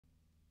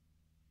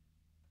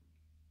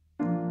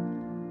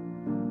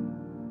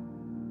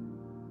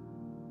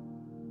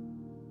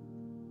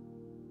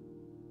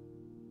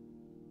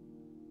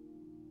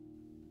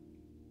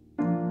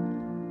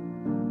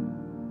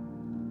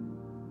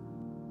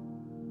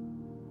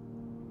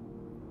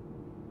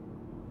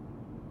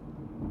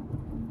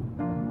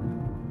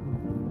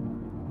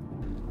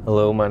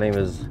Hello, my name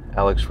is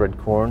Alex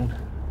Redcorn.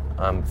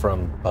 I'm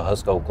from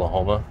Pawhuska,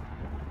 Oklahoma.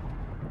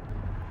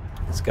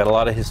 It's got a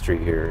lot of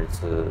history here.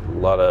 It's a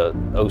lot of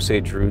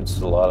Osage roots,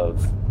 a lot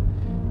of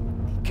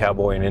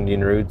cowboy and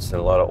Indian roots,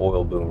 and a lot of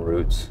oil boom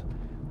roots.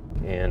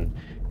 And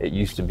it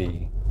used to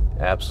be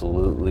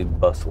absolutely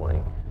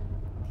bustling.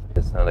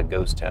 It's not a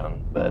ghost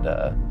town,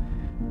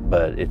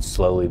 but it's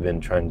slowly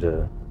been trying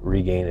to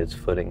regain its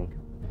footing.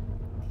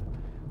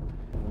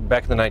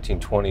 Back in the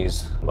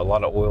 1920s, a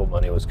lot of oil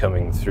money was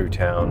coming through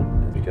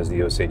town because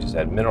the Osages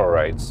had mineral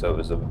rights, so it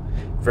was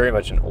very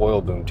much an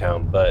oil boom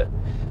town, but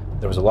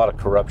there was a lot of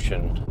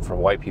corruption from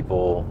white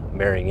people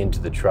marrying into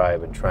the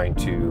tribe and trying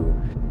to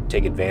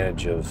take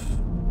advantage of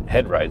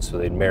head rights, so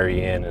they'd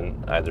marry in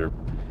and either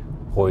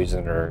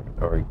poison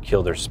or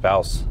kill their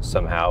spouse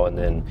somehow, and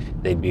then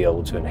they'd be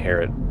able to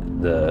inherit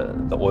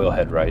the oil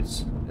head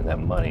rights and that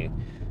money.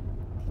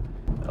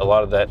 A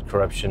lot of that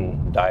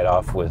corruption died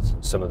off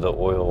with some of the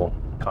oil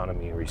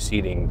economy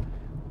receding.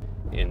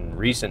 In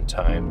recent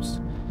times,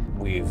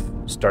 we've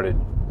started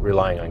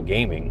relying on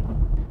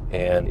gaming,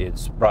 and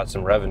it's brought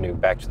some revenue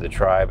back to the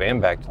tribe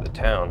and back to the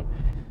town.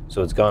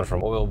 So it's gone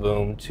from oil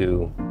boom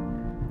to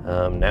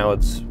now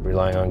it's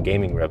relying on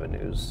gaming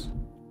revenues.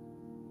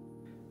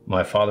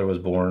 My father was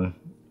born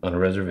on a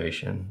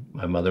reservation.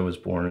 My mother was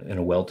born in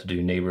a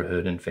well-to-do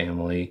neighborhood and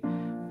family,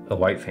 a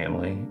white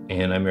family,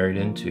 and I married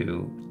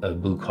into a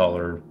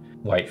blue-collar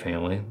white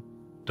family.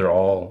 They're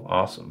all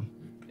awesome,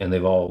 and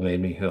they've all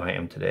made me who I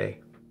am today.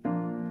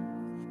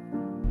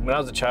 When I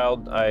was a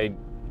child, I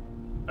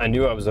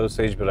knew I was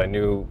Osage, but I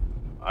knew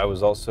I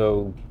was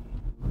also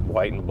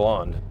white and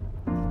blonde.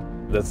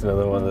 That's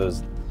another one of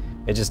those,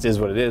 it just is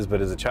what it is,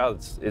 but as a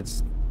child,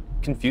 it's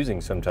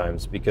confusing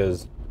sometimes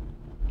because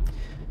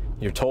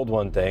you're told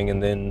one thing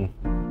and then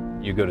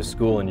you go to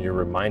school and you're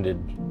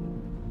reminded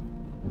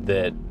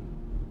that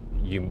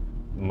you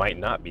might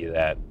not be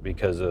that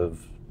because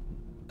of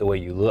the way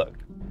you look.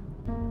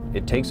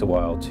 It takes a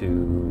while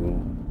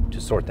to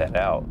sort that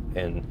out,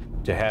 and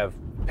to have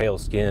pale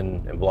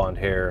skin and blonde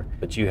hair,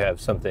 but you have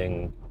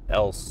something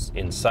else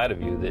inside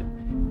of you that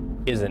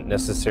isn't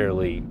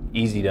necessarily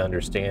easy to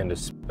understand,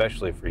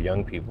 especially for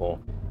young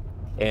people.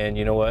 And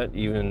you know what,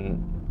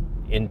 even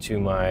into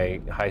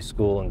my high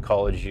school and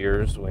college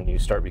years, when you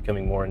start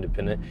becoming more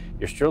independent,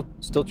 you're still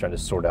trying to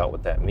sort out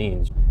what that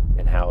means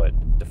and how it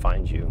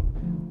defines you.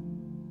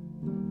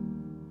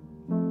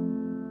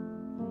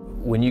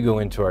 When you go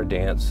into our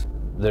dance,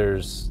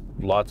 there's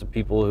lots of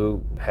people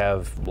who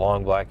have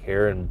long black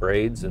hair and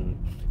braids, and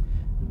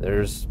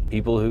there's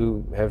people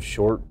who have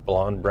short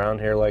blonde brown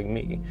hair like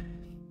me.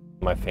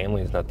 My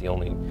family is not the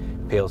only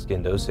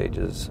pale-skinned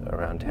Osages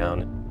around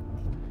town.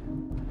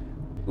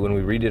 When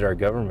we redid our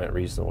government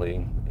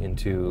recently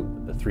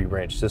into a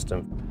three-branch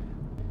system,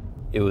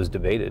 it was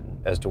debated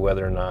as to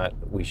whether or not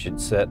we should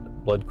set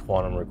blood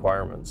quantum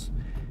requirements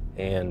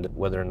and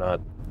whether or not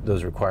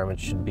those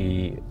requirements should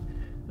be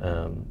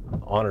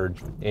honored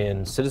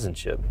in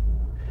citizenship.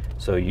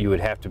 So you would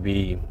have to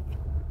be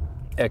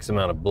X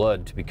amount of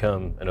blood to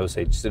become an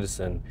Osage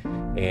citizen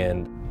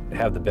and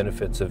have the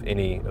benefits of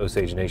any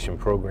Osage Nation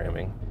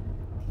programming.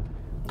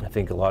 I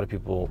think a lot of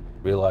people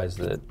realize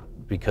that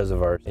because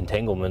of our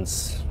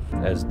entanglements,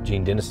 as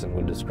Gene Dennison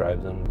would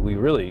describe them, we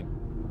really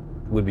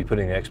would be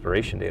putting an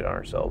expiration date on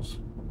ourselves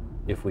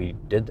if we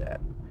did that.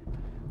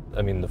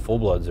 I mean, the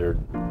full-bloods are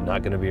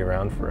not going to be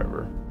around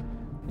forever.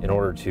 In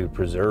order to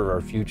preserve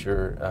our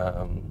future,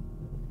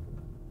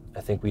 I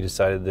think we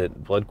decided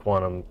that blood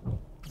quantum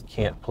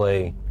can't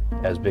play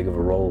as big of a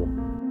role.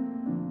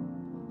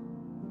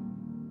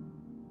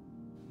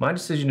 My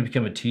decision to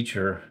become a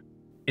teacher,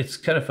 it's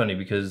kind of funny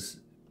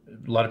because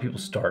a lot of people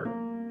start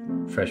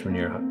freshman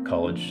year of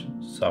college,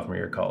 sophomore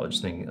year of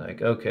college, thinking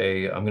like,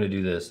 okay, I'm going to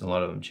do this, and a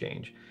lot of them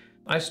change.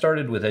 I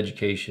started with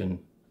education,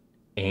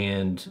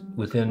 and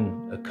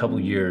within a couple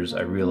years,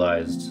 I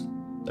realized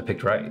I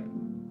picked right.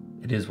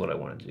 It is what I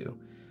want to do.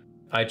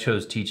 I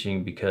chose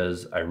teaching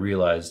because I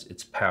realized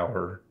its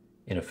power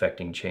in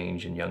affecting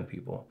change in young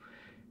people,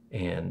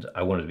 and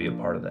I wanted to be a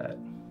part of that.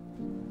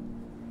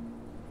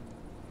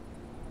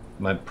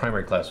 My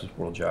primary class was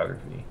world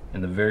geography,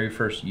 and the very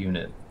first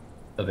unit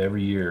of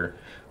every year,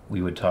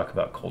 we would talk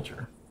about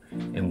culture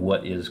and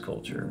what is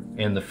culture.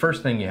 And the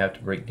first thing you have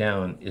to break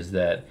down is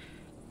that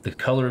the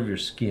color of your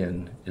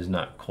skin is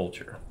not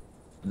culture.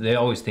 They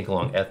always think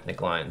along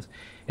ethnic lines.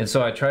 And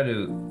so I try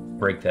to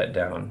break that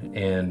down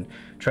and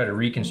try to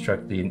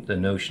reconstruct the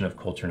notion of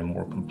culture in a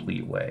more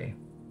complete way.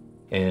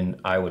 And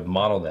I would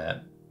model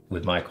that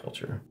with my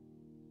culture.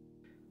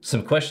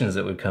 Some questions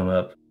that would come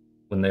up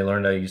when they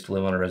learned I used to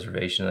live on a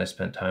reservation and I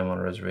spent time on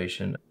a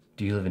reservation.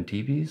 Do you live in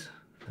teepees?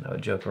 And I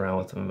would joke around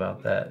with them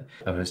about that.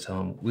 I would always tell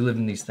them, we live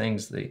in these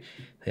things, they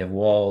have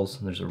walls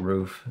and there's a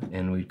roof,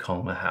 and we'd call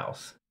them a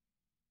house.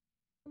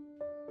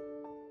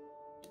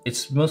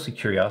 It's mostly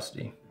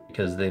curiosity,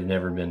 because they've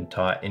never been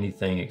taught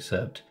anything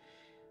except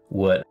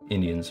what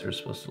Indians are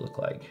supposed to look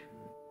like.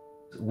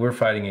 We're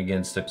fighting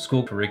against a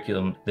school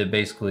curriculum that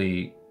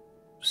basically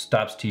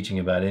stops teaching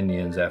about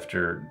Indians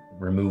after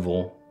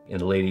removal in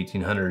the late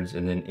 1800s,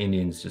 and then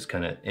Indians just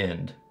kind of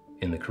end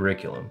in the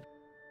curriculum.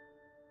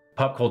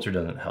 Pop culture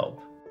doesn't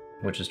help,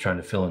 which is trying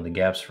to fill in the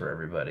gaps for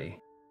everybody.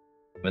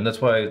 And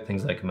that's why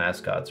things like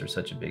mascots are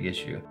such a big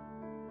issue.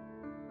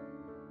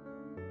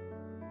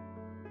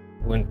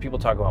 When people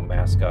talk about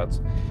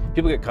mascots,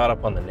 people get caught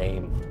up on the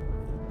name,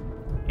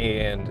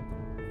 and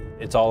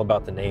it's all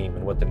about the name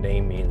and what the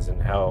name means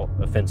and how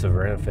offensive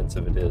or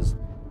inoffensive it is.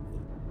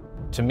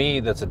 To me,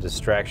 that's a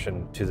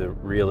distraction to the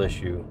real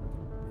issue,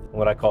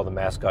 what I call the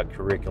mascot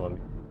curriculum.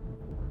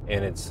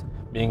 And it's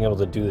being able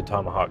to do the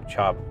tomahawk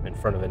chop in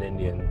front of an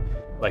Indian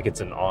like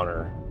it's an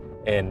honor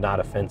and not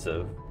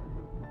offensive,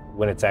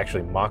 when it's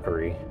actually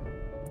mockery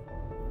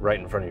right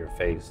in front of your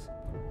face.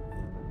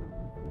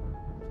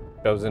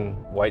 I was in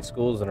white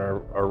schools, and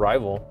our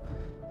rival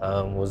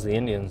was the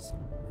Indians,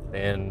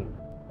 and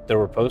there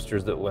were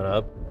posters that went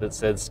up that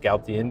said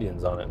 "Scalp the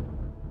Indians" on it,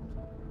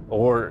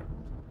 or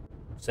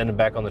 "Send them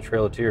back on the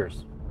Trail of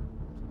Tears."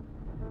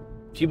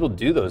 People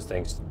do those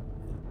things.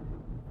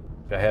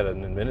 I had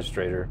an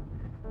administrator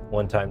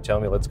one time tell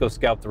me, "Let's go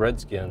scalp the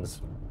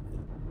Redskins."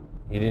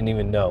 He didn't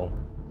even know.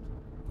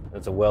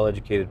 It's a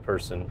well-educated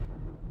person,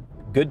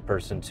 good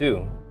person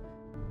too,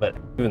 but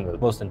even the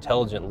most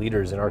intelligent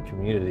leaders in our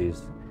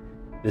communities,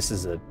 this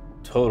is a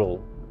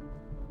total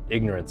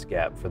ignorance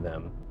gap for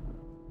them.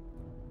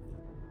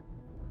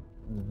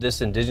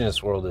 This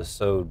indigenous world is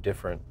so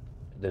different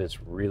that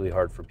it's really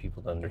hard for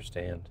people to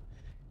understand.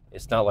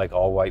 It's not like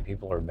all white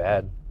people are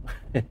bad,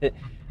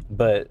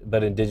 but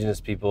indigenous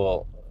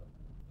people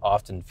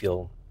often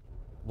feel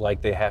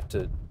like they have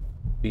to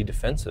be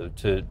defensive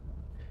to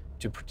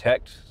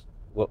protect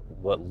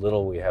what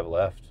little we have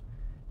left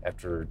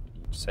after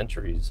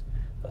centuries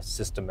of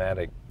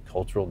systematic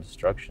cultural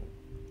destruction.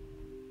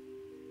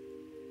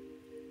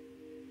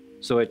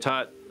 So I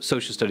taught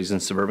social studies in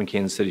suburban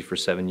Kansas City for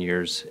 7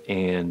 years,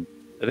 and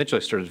eventually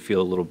I started to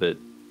feel a little bit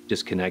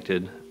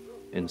disconnected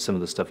in some of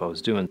the stuff I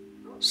was doing.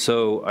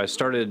 So I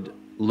started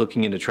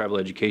looking into tribal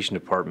education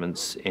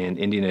departments and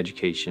Indian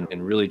education,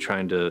 and really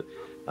trying to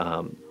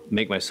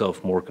make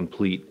myself more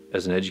complete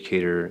as an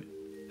educator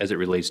as it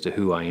relates to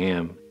who I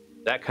am.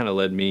 That kind of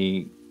led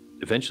me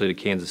eventually to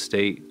Kansas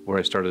State, where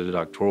I started a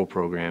doctoral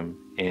program,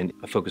 and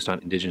I focused on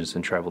indigenous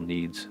and tribal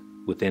needs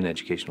within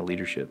educational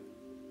leadership.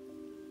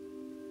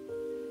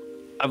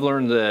 I've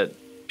learned that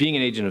being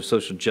an agent of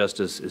social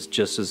justice is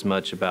just as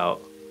much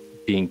about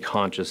being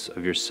conscious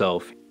of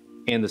yourself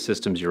and the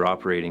systems you're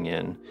operating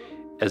in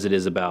as it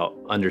is about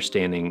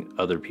understanding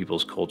other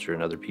people's culture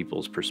and other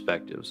people's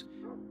perspectives.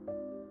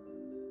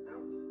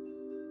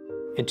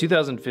 In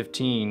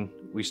 2015,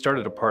 we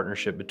started a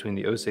partnership between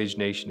the Osage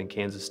Nation and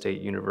Kansas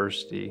State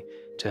University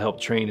to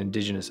help train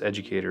indigenous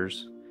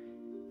educators,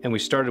 and we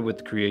started with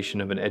the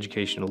creation of an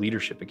educational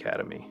leadership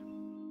academy.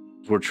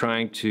 We're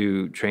trying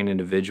to train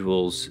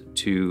individuals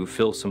to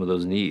fill some of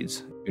those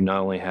needs, who not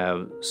only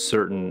have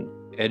certain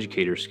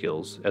educator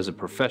skills as a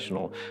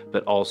professional,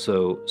 but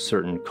also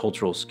certain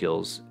cultural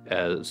skills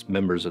as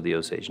members of the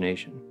Osage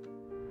Nation.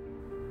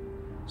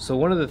 So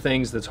one of the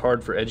things that's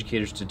hard for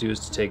educators to do is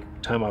to take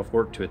time off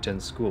work to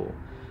attend school.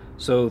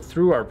 So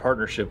through our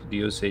partnership with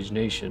the Osage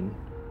Nation,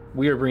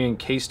 we are bringing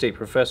K-State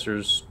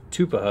professors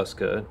to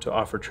Pawhuska to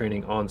offer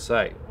training on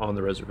site on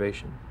the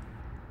reservation.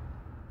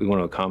 We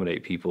want to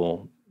accommodate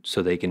people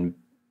so they can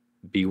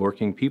be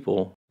working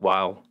people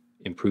while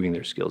improving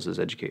their skills as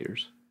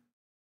educators.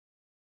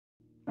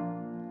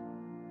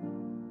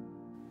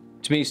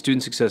 To me,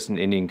 student success in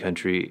Indian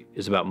country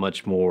is about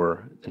much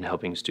more than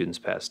helping students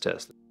pass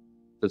tests.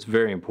 That's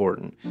very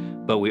important,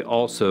 but we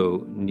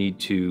also need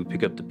to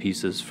pick up the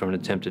pieces from an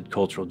attempted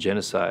cultural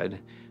genocide,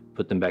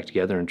 put them back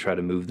together, and try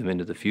to move them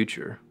into the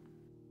future.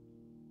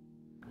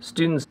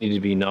 Students need to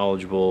be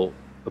knowledgeable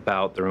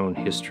about their own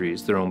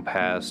histories, their own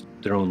past,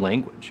 their own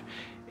language,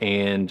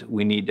 and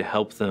we need to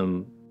help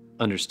them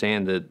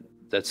understand that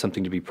that's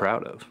something to be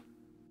proud of.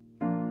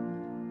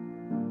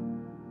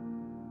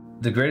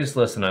 The greatest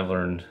lesson I've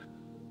learned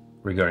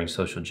regarding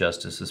social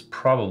justice is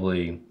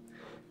probably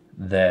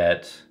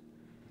that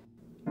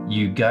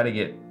you got to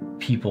get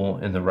people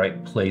in the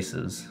right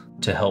places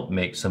to help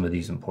make some of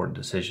these important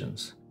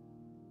decisions.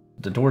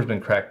 The door's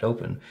been cracked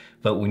open,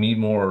 but we need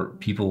more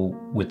people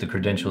with the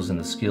credentials and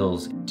the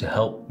skills to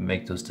help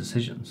make those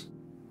decisions.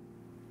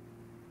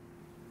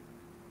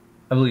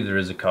 I believe there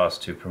is a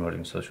cost to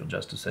promoting social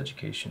justice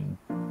education.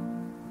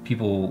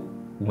 People,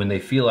 when they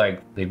feel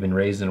like they've been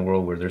raised in a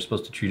world where they're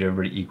supposed to treat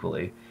everybody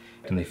equally,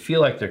 and they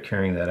feel like they're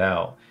carrying that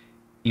out,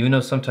 even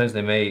though sometimes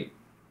they may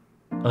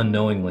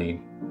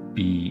unknowingly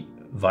be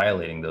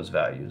violating those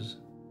values,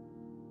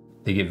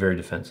 they get very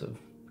defensive.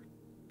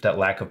 That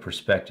lack of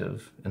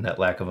perspective and that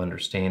lack of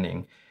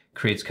understanding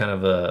creates kind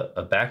of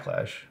a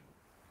backlash.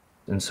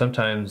 And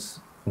sometimes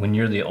when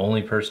you're the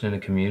only person in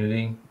the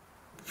community,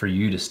 for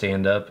you to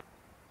stand up,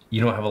 you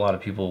don't have a lot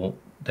of people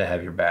that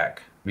have your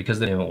back because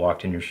they haven't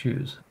walked in your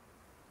shoes.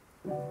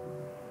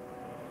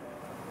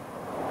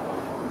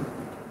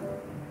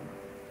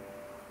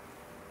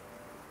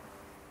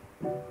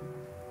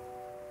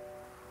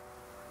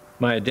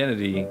 My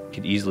identity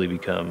could easily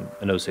become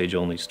an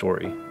Osage-only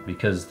story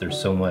because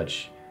there's so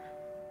much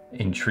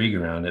intrigue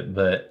around it,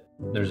 but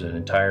there's an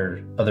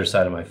entire other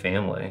side of my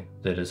family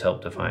that has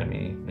helped define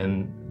me,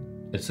 and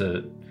it's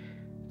a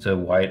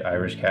white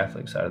Irish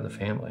Catholic side of the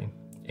family,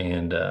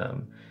 and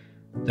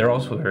they're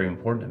also very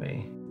important to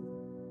me.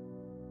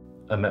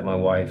 I met my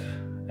wife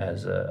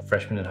as a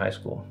freshman in high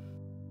school.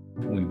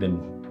 We've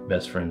been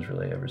best friends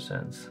really ever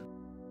since.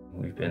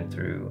 We've been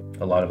through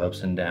a lot of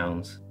ups and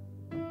downs.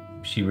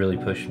 She really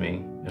pushed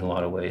me in a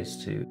lot of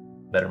ways to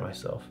better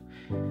myself.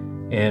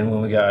 And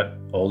when we got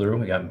older,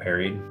 we got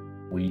married.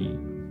 We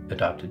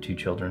adopted 2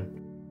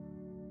 children.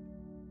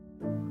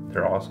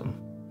 They're awesome.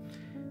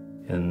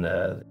 And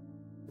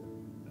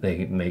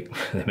they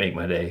make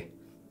my day.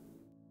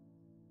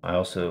 I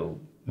also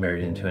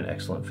married into an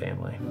excellent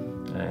family.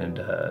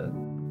 And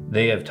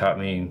they have taught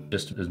me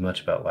just as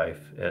much about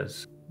life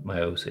as my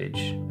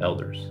Osage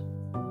elders.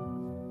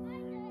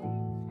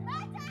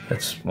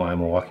 That's why I'm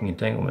a walking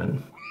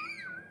entanglement.